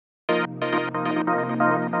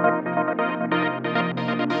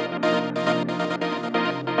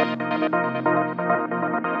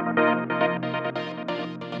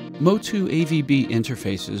MOTU AVB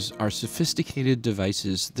interfaces are sophisticated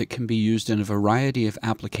devices that can be used in a variety of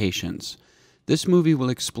applications. This movie will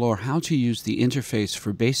explore how to use the interface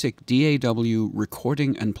for basic DAW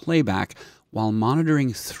recording and playback while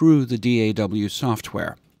monitoring through the DAW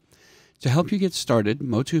software. To help you get started,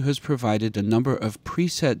 MOTU has provided a number of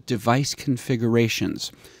preset device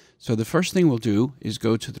configurations. So the first thing we'll do is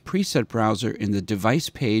go to the preset browser in the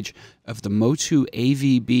device page of the MOTU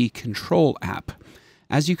AVB control app.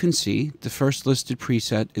 As you can see, the first listed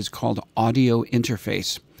preset is called Audio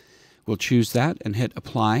Interface. We'll choose that and hit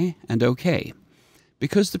Apply and OK.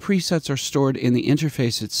 Because the presets are stored in the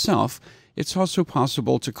interface itself, it's also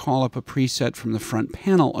possible to call up a preset from the front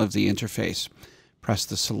panel of the interface. Press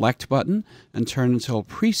the Select button and turn until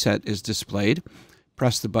Preset is displayed.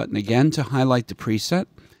 Press the button again to highlight the preset.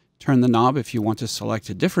 Turn the knob if you want to select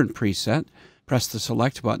a different preset. Press the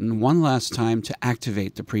Select button one last time to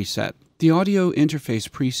activate the preset. The Audio Interface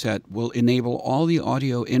preset will enable all the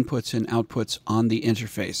audio inputs and outputs on the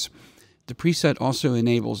interface. The preset also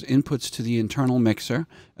enables inputs to the internal mixer,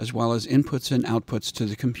 as well as inputs and outputs to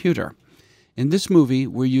the computer. In this movie,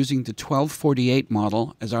 we're using the 1248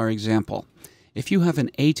 model as our example. If you have an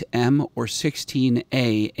 8M or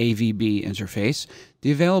 16A AVB interface, the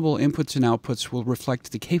available inputs and outputs will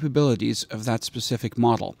reflect the capabilities of that specific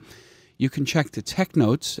model. You can check the tech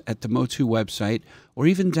notes at the MOTU website or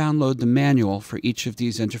even download the manual for each of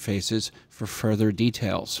these interfaces for further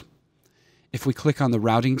details. If we click on the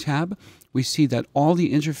Routing tab, we see that all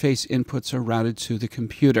the interface inputs are routed to the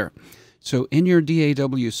computer. So in your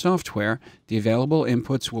DAW software, the available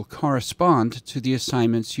inputs will correspond to the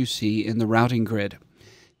assignments you see in the routing grid.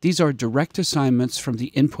 These are direct assignments from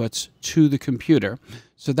the inputs to the computer,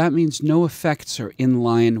 so that means no effects are in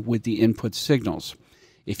line with the input signals.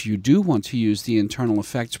 If you do want to use the internal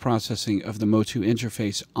effects processing of the MOTU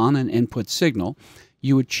interface on an input signal,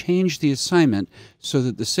 you would change the assignment so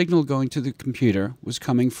that the signal going to the computer was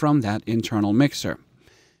coming from that internal mixer.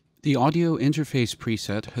 The Audio Interface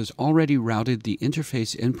preset has already routed the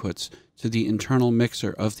interface inputs to the internal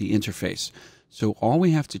mixer of the interface, so all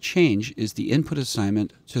we have to change is the input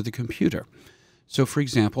assignment to the computer. So for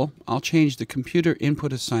example, I'll change the computer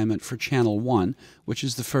input assignment for channel 1, which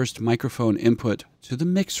is the first microphone input, to the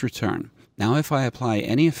mix return. Now if I apply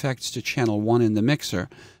any effects to channel 1 in the mixer,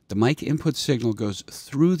 the mic input signal goes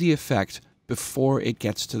through the effect before it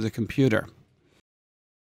gets to the computer.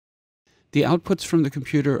 The outputs from the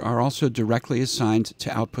computer are also directly assigned to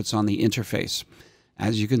outputs on the interface.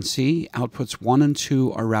 As you can see, outputs 1 and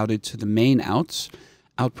 2 are routed to the main outs,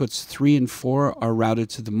 outputs 3 and 4 are routed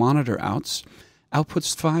to the monitor outs,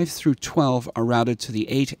 outputs 5 through 12 are routed to the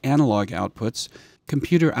 8 analog outputs,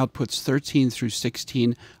 computer outputs 13 through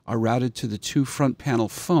 16 are routed to the 2 front panel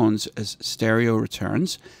phones as stereo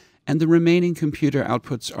returns, and the remaining computer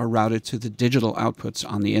outputs are routed to the digital outputs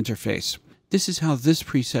on the interface. This is how this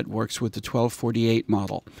preset works with the 1248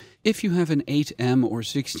 model. If you have an 8M or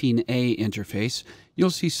 16A interface, you'll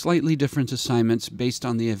see slightly different assignments based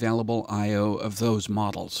on the available I/O of those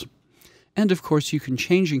models. And of course, you can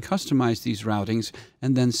change and customize these routings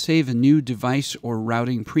and then save a new device or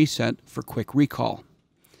routing preset for quick recall.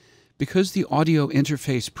 Because the Audio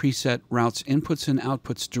Interface preset routes inputs and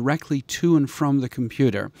outputs directly to and from the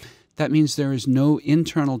computer, that means there is no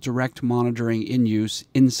internal direct monitoring in use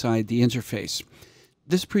inside the interface.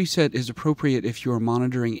 This preset is appropriate if you are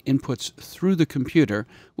monitoring inputs through the computer,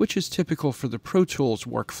 which is typical for the Pro Tools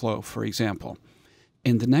workflow, for example.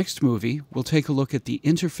 In the next movie, we'll take a look at the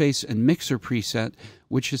Interface and Mixer preset,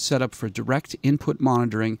 which is set up for direct input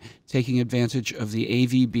monitoring, taking advantage of the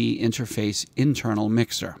AVB interface internal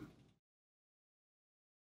mixer.